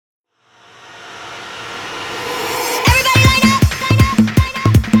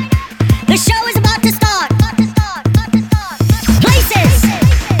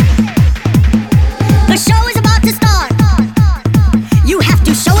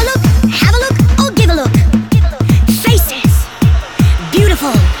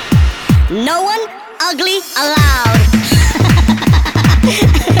ugly aloud.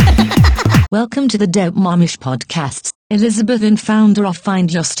 Welcome to the Dope Momish podcasts. Elizabeth and founder of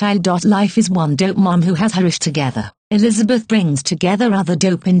FindYourStyle.life is one dope mom who has her ish together. Elizabeth brings together other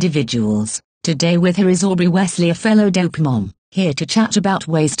dope individuals. Today with her is Aubrey Wesley, a fellow dope mom, here to chat about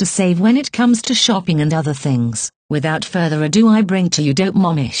ways to save when it comes to shopping and other things. Without further ado, I bring to you Dope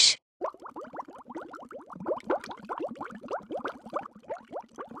Momish.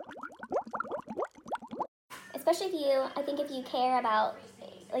 Especially if you care about,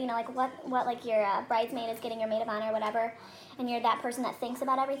 like what like your bridesmaid is getting, your maid of honor or whatever, and you're that person that thinks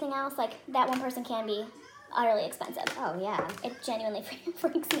about everything else, like that one person can be utterly expensive. Oh, yeah. It genuinely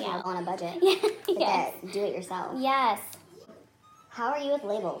freaks me out. On a budget. Yeah. Yes. Do it yourself. Yes. How are you with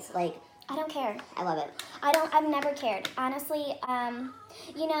labels? Like, I don't care. I love it. I've never cared. Honestly,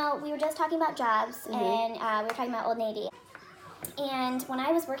 we were just talking about jobs, and we were talking about Old Navy. And when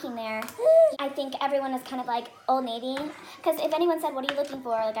I was working there, I think everyone was kind of like Old Navy. Because if anyone said, what are you looking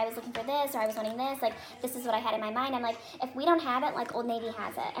for? Like, I was looking for this, or I was wanting this. Like, this is what I had in my mind. I'm like, if we don't have it, like, Old Navy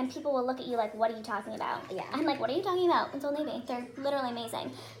has it. And people will look at you like, what are you talking about? Yeah. I'm like, what are you talking about? It's Old Navy. They're literally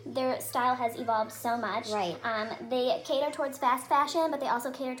amazing. Their style has evolved so much. Right. They cater towards fast fashion, but they also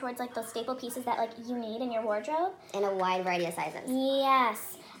cater towards, like, those staple pieces that, like, you need in your wardrobe. In a wide variety of sizes.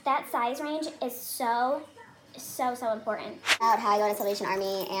 Yes. That size range is so important. About how I go to Salvation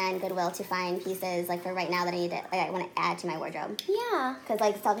Army and Goodwill to find pieces, like, for right now that I need to, like, I want to add to my wardrobe. Yeah. Because,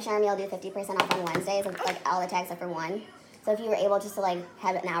 like, Salvation Army will do 50% off on Wednesdays, like, all the tags are for one. So if you were able just to, like,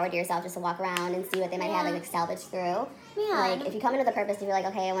 have an hour to yourself just to walk around and see what they might have, like, salvaged through. Yeah. Like, if you come into the purpose, if you're like,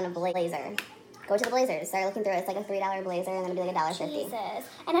 okay, I want a blazer. Go to the Blazers. Start looking through it. It's like a $3 blazer, and then it'll be like $1.50. Jesus.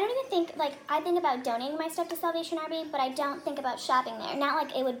 And I don't even think, like, I think about donating my stuff to Salvation Army, but I don't think about shopping there. Not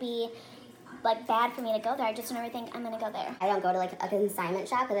like it would be, like, bad for me to go there. I just never think I'm going to go there. I don't go to, like, a consignment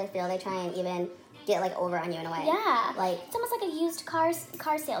shop because I feel they try and even get, like, over on you in a way. Yeah. Like, it's almost like a used car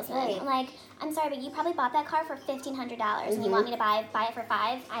salesman. Right. Like, I'm sorry, but you probably bought that car for $1,500 and you want me to buy it for $5?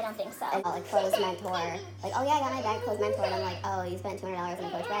 I don't think so. and, like, Clothes Mentor. Like, oh, yeah, I got my bag at Clothes Mentor. And I'm like, oh, you spent $200 on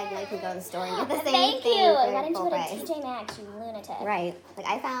a Coach bag. Now you can go to the store and get the same Thank thing you. for Why didn't you full go to price. TJ Maxx, you lunatic? Right. Like,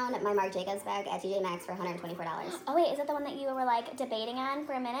 I found my Marc Jacobs bag at TJ Maxx for $124. Oh, wait, is that the one that you were, like, debating on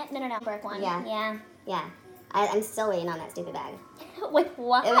for a minute? No, Burke one. Yeah. Yeah. Yeah. I'm still waiting on that stupid bag. Wait,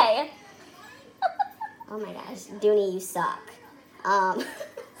 why? Oh, my gosh. Dooney, you suck.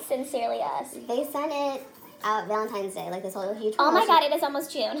 Sincerely us. They sent it out Valentine's Day, like this whole huge Oh my promotion. god, it is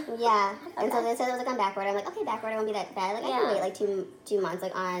almost June. Yeah, and so Okay. they said it was like on backward. I'm like, okay, backward, it won't be that bad. Like, I Yeah. can wait like two months,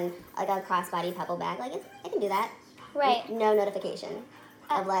 like on like a crossbody pebble bag. Like, I can do that. Right. No notification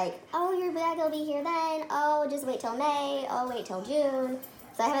of like, oh, your bag will be here then. Oh, just wait till May. Oh, wait till June.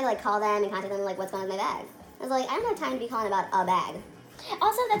 So I had to like call them and contact them like, what's going on with my bag? I was like, I don't have time to be calling about a bag.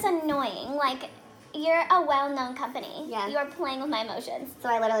 Also, that's annoying. Like, you're a well-known company. Yeah. You're playing with my emotions. So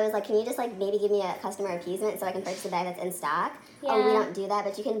I literally was like, can you just like maybe give me a customer appeasement so I can purchase a bag that's in stock? Oh, we Yeah. don't do that,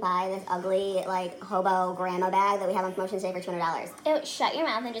 but you can buy this ugly like hobo grandma bag that we have on promotion today for $200. Ew, shut your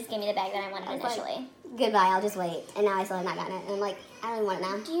mouth and just give me the bag that I wanted was like- initially. Goodbye, I'll just wait. And now I still have not gotten it. And I'm like, I don't even want it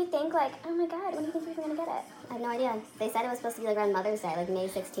now. Do you think, like, oh my god, when do you think you're gonna get it? I have no idea. They said it was supposed to be like around Mother's Day, like May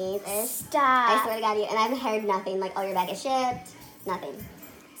 16th-ish. Stop. I swear to God, and I've heard nothing. Like, oh, your bag is shipped. Nothing.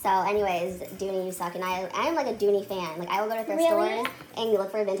 So, anyways, Dooney, you suck. And I am like a Dooney fan. Like, I will go to thrift Really? stores and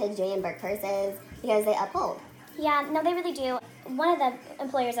look for vintage Dooney and Burke purses because they uphold. Yeah, no, they really do. One of the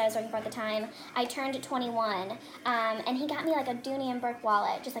employers I was working for at the time, I turned 21, and he got me like a Dooney and Burke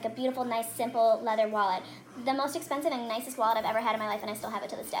wallet, just like a beautiful, nice, simple leather wallet. The most expensive and nicest wallet I've ever had in my life, and I still have it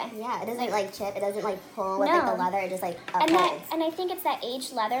to this day. Yeah, it doesn't like chip. It doesn't like pull with like No. the leather. It just like And upholds. I think it's that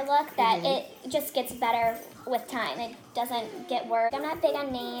aged leather look that it just gets better with time. It doesn't get worse. I'm not big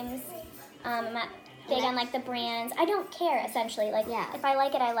on names. I'm not big on like the brands. I don't care essentially. Like, Yeah. if I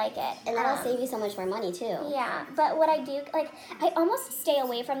like it, I like it. And that'll save you so much more money too. Yeah, but what I do, like, I almost stay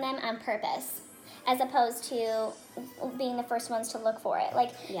away from them on purpose, as opposed to being the first ones to look for it.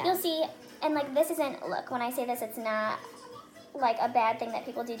 Like, Yeah. you'll see, and like, this isn't, look, when I say this, it's not like a bad thing that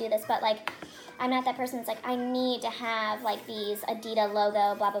people do this, but like, I'm not that person that's like, I need to have like these Adidas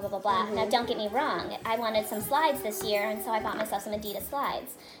logo, blah, blah, blah, blah, blah. Now, don't get me wrong. I wanted some slides this year, and so I bought myself some Adidas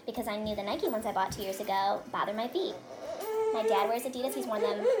slides because I knew the Nike ones I bought 2 years ago bother my feet. My dad wears Adidas. He's worn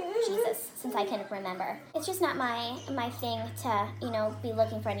them, Jesus, since I can remember. It's just not my thing to, be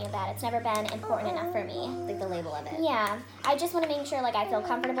looking for any of that. It's never been important enough for me. Like the label of it. Yeah, I just want to make sure, like, I feel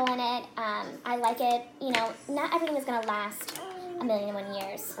comfortable in it. I like it. Not everything is going to last a million and 1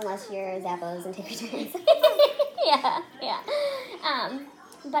 years. Unless you're Zappos and take returns. yeah.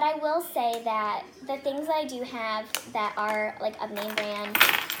 But I will say that the things that I do have that are, like, of name brand,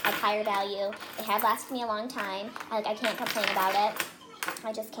 like higher value. They have lasted me a long time. I can't complain about it.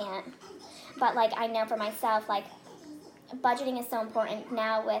 I just can't. But like I know for myself, like budgeting is so important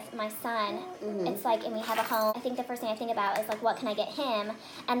now with my son. It's like, and we have a home. I think the first thing I think about is like, what can I get him?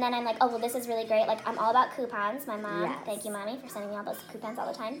 And then I'm like, oh, well, this is really great. Like, I'm all about coupons. My mom, thank you, Mommy, for sending me all those coupons all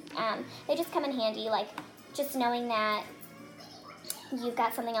the time. They just come in handy, like, just knowing that you've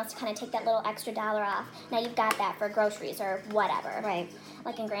got something else to kind of take that little extra dollar off. Now you've got that for groceries or whatever. Right.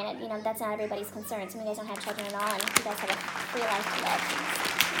 Like, and granted, you know, that's not everybody's concern. Some of you guys don't have children at all, and you guys have a free life to live.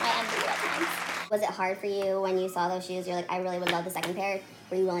 I envy you at times. Was it hard for you when you saw those shoes? You're like, I really would love the second pair.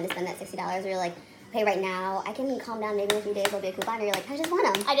 Were you willing to spend that $60? Or you're like, okay, right now, I can calm down. Maybe in a few days there'll be a coupon. Or you're like, I just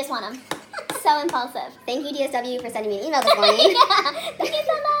want them. I just want them. So impulsive. Thank you, DSW, for sending me an email this morning. Yeah, thank you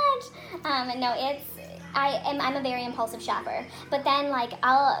so much. No, I'm a very impulsive shopper. But then, like,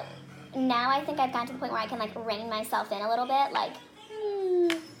 now I think I've gotten to the point where I can, like, rein myself in a little bit. Like,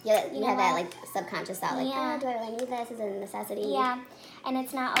 Yeah, you have that, what? like, subconscious thought, like, Yeah. oh, do I really need this? Is it a necessity? yeah. And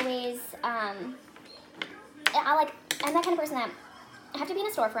it's not always, I'm that kind of person that I have to be in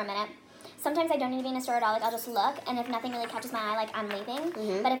a store for a minute. Sometimes I don't need to be in a store at all. Like, I'll just look, and if nothing really catches my eye, like, I'm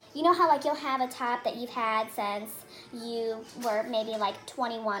leaving. But if, you know how, like, you'll have a top that you've had since you were maybe, like,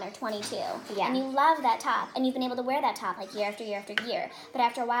 21 or 22. Yeah. And you love that top, and you've been able to wear that top, like, year after year after year. But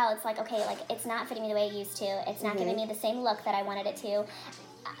after a while, it's like, okay, like, it's not fitting me the way it used to. It's not giving me the same look that I wanted it to.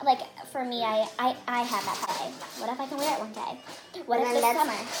 Like, for me, I have that thought. What if I can wear it one day? What And if then this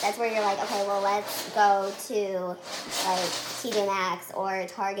summer? that's where you're like, okay, well, let's go to, like, TJ Maxx or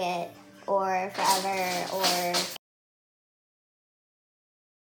Target or Forever or...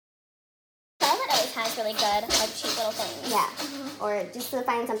 Charlotte always has really good, like, cheap little things. Yeah. Or just to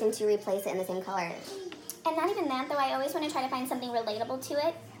find something to replace it in the same color. And not even that, though. I always want to try to find something relatable to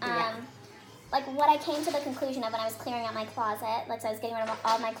it. Yeah. Like, what I came to the conclusion of when I was clearing out my closet, like, so I was getting rid of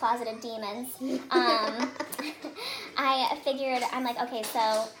all my closeted demons, I figured, I'm like, okay,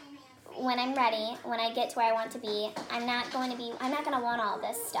 so when I'm ready, when I get to where I want to be, I'm not going to want all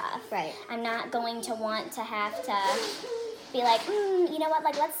this stuff. Right. I'm not going to want to have to be like, you know what,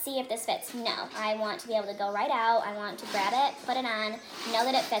 like, let's see if this fits. No, I want to be able to go right out. I want to grab it, put it on, know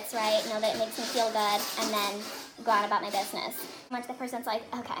that it fits right, know that it makes me feel good, and then go on about my business. Once the person's like,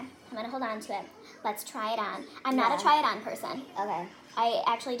 okay, I'm going to hold on to it. Let's try it on. I'm not a try it on person. Okay. I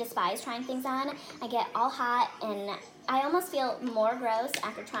actually despise trying things on. I get all hot, and I almost feel more gross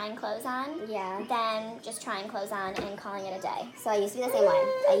after trying clothes on than just trying clothes on and calling it a day. So I used to be the same way.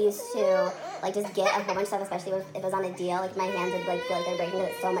 I used to, like, just get a whole bunch of stuff, especially if it was on a deal. Like, my hands would, like, feel like they're breaking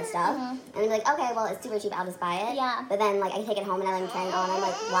because it's so much stuff. And I'd be like, okay, well, it's super cheap. I'll just buy it. Yeah. But then, like, I take it home and I, like, try it on. And I'm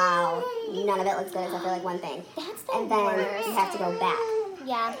like, wow, none of it looks good except for, like, one thing. That's the And then worst. you have to go back.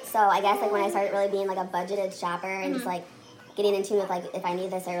 Yeah. So I guess, like, when I started really being, like, a budgeted shopper and just, like, getting in tune with, like, if I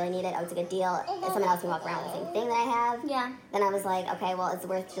need this, I really need it, oh, it's a good deal, if someone else can walk around with the same thing that I have, Yeah. then I was like, okay, well, it's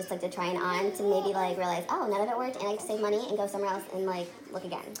worth just, like, to try it on to maybe, like, realize, oh, none of it worked, and I can save money and go somewhere else and, like, look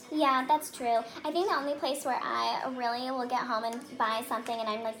again. Yeah, that's true. I think the only place where I really will get home and buy something and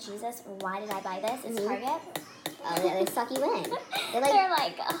I'm like, Jesus, why did I buy this? Is Target. Oh, yeah, they suck you in. They're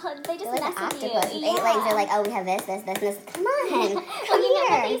like, oh, they just They're like mess an with octopus you. with 8 legs. They're like, oh, we have this, this, this, and this. Come on, Well, come you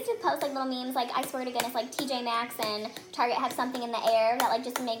know, they here. used to post like little memes, like I swear to goodness, like TJ Maxx and Target have something in the air that like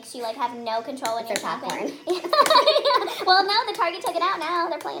just makes you like have no control when you're It's their shopping. popcorn. Well, no, the Target took it out now.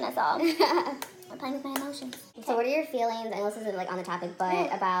 They're playing us all. They're playing with my emotions. So what are your feelings, I know this isn't, like, on the topic,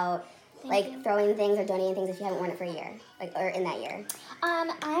 but about, Thank like, you. throwing things or donating things if you haven't worn it for a year, like, or in that year? I'm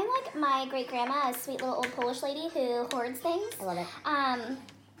like my great grandma, a sweet little old Polish lady who hoards things. I love it. I'm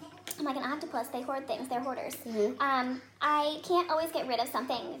like an octopus. They hoard things. They're hoarders. Mm-hmm. I can't always get rid of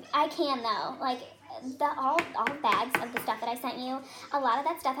something. I can though. Like all bags of the stuff that I sent you. A lot of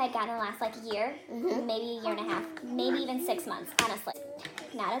that stuff I had gotten in the last like year, maybe a year and a half, maybe even 6 months. Honestly,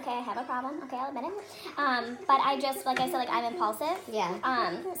 not okay. I have a problem. Okay, I'll admit it. But I just, like I said, like I'm impulsive.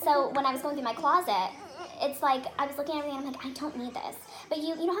 Yeah. So when I was going through my closet, it's like I was looking at everything and I'm like, I don't need this. But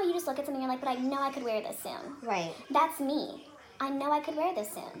you know how you just look at something and you're like, but I know I could wear this soon. Right. That's me. I know I could wear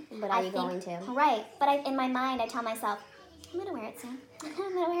this soon. But are you going to? Right. But in my mind, I tell myself, I'm going to wear it soon. I'm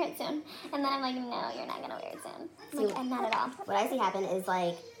going to wear it soon. And then I'm like, no, you're not going to wear it soon. I'm like, not at all. What I see happen is,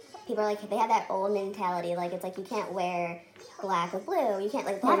 like, people are like, they have that old mentality. Like, it's like you can't wear black with blue. You can't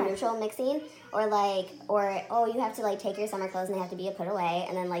like play Never. neutral mixing, or oh, you have to like take your summer clothes and they have to be put away,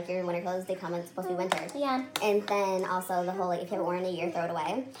 and then like your winter clothes, they come and it's supposed to be winter. Yeah. And then also the whole like if you haven't worn in a year, throw it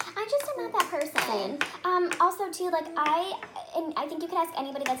away. I just am not that person. Same. Also too, like I think you could ask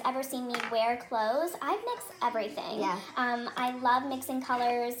anybody that's ever seen me wear clothes. I've mixed everything. Yeah. I love mixing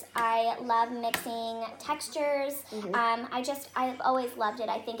colors. I love mixing textures. I've always loved it.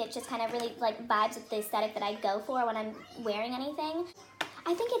 I think it just kind of really like vibes with the aesthetic that I go for when I'm wearing anything.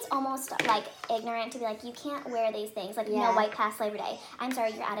 I think it's almost like ignorant to be like, you can't wear these things. Like, no white past Labor Day. I'm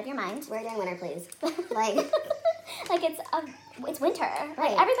sorry, you're out of your mind. Wear it during winter, please. Like, like it's winter. Right.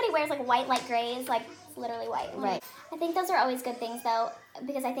 Like everybody wears like white, light grays. Like it's literally white. Right. I think those are always good things though,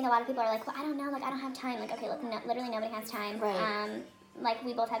 because I think a lot of people are like, well, I don't know, like I don't have time. Like, okay, look, literally nobody has time. Right. Like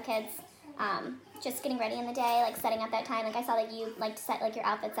we both have kids. Just getting ready in the day, like setting up that time. Like I saw that you like to set like your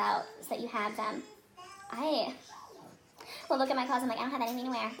outfits out so that you have them. Well, look at my closet. I'm like, I don't have anything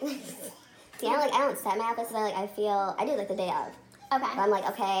to wear. See, I don't set my outfits. I do like the day of. Okay. But I'm like,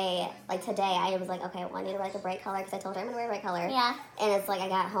 okay, like today I was like, okay, well, I need to wear like a bright color because I told her I'm gonna wear a bright color. Yeah. And it's like I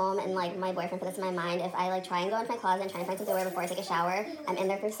got home and like my boyfriend put this in my mind. If I like try and go into my closet and try and find something to wear before I take a shower, I'm in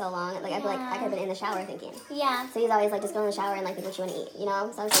there for so long. Like I feel like I could have been in the shower thinking. Yeah. So he's always like, just go in the shower and like think what you want to eat, you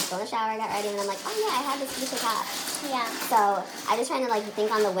know? So I was like, go in the shower, I got ready, and then I'm like, oh yeah, I have this to top. Yeah. So I just trying to like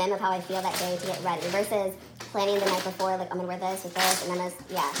think on the whim of how I feel that day to get ready versus planning the night before, like I'm gonna wear this with this, and then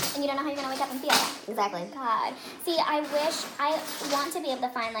And you don't know how you're gonna wake up and feel. Exactly. God. See, I want to be able to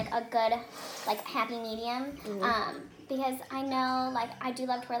find like a good, like happy medium. Because I know, like, I do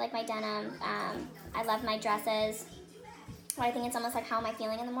love to wear like my denim. I love my dresses. But I think it's almost like, how am I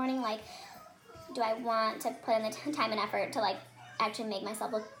feeling in the morning? Like, do I want to put in the time and effort to like actually make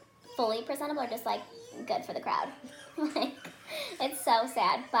myself look fully presentable, or just like good for the crowd? Like, it's so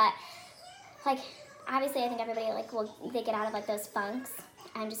sad, but like, obviously I think everybody like they get out of like those funks.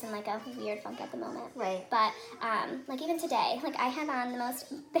 I'm just in like a weird funk at the moment. Right. But like even today, like I have on the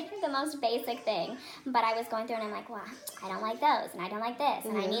most basic thing, but I was going through and I'm like, well, I don't like those, and I don't like this,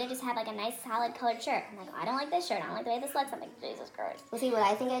 and I need to just have like a nice solid colored shirt. I'm like, well, I don't like this shirt. I don't like the way this looks. I'm like, Jesus Christ. Well, see, what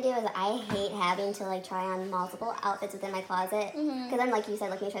I think I do is I hate having to like try on multiple outfits within my closet because then, like you said,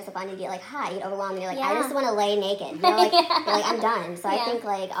 like when you try stuff on, you get like hot, you get overwhelmed, and you're like, I just want to lay naked. You know, like, you're like I'm done. So I think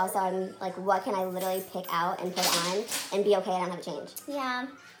like also I'm like, what can I literally pick out and put on and be okay? I don't have to change. Yeah.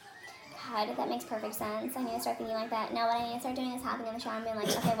 God, that makes perfect sense. I need to start thinking like that. Now what I need to start doing is hopping in the shower and being like,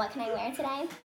 okay, what can I wear today?